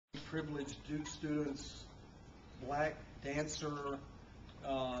privileged Duke students, black dancer,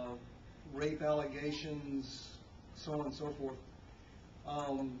 rape allegations, so on and so forth.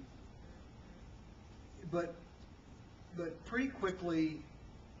 But pretty quickly,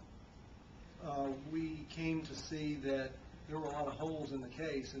 we came to see that there were a lot of holes in the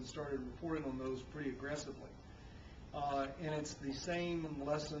case and started reporting on those pretty aggressively. And it's the same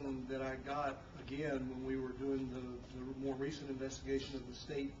lesson that I got again when we were doing the more recent investigation of the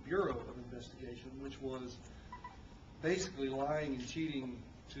State Bureau of Investigation, which was basically lying and cheating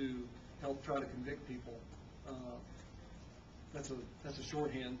to help try to convict people. That's a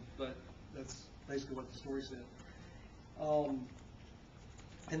shorthand, but that's basically what the story said.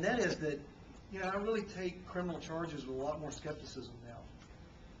 And that is that, I really take criminal charges with a lot more skepticism now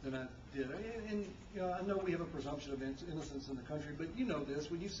than I did. And I know we have a presumption of innocence in the country, but you know this,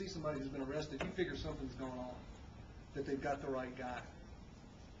 when you see somebody who's been arrested, you figure something's going on, that they've got the right guy.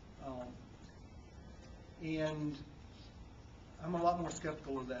 And I'm a lot more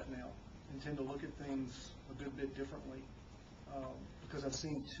skeptical of that now and tend to look at things a good bit differently, because I've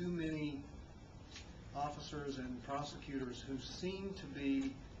seen too many officers and prosecutors who seem to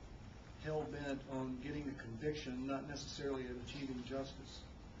be hell-bent on getting a conviction, not necessarily at achieving justice.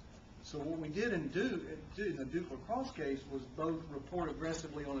 So what we did in the Duke lacrosse case was both report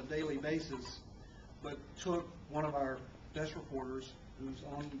aggressively on a daily basis, but took one of our best reporters, who's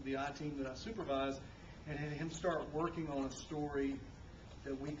on the I-team that I supervise, and had him start working on a story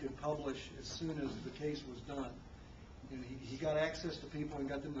that we could publish as soon as the case was done. And he got access to people and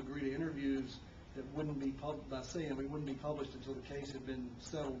got them to agree to interviews that wouldn't be wouldn't be published until the case had been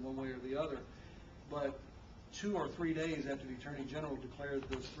settled one way or the other. But 2 or 3 days after the Attorney General declared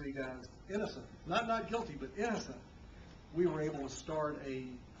those 3 guys innocent, not guilty, but innocent, we were able to start I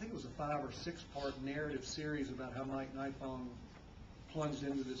think it was a 5 or 6 part narrative series about how Mike Nifong plunged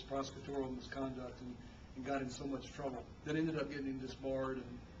into this prosecutorial misconduct and got in so much trouble that ended up getting him disbarred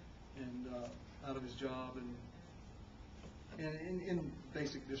and out of his job and in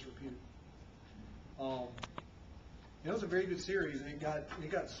basic disrepute. It was a very good series, and it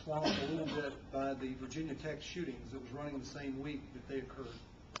got swamped a little bit by the Virginia Tech shootings that was running the same week that they occurred.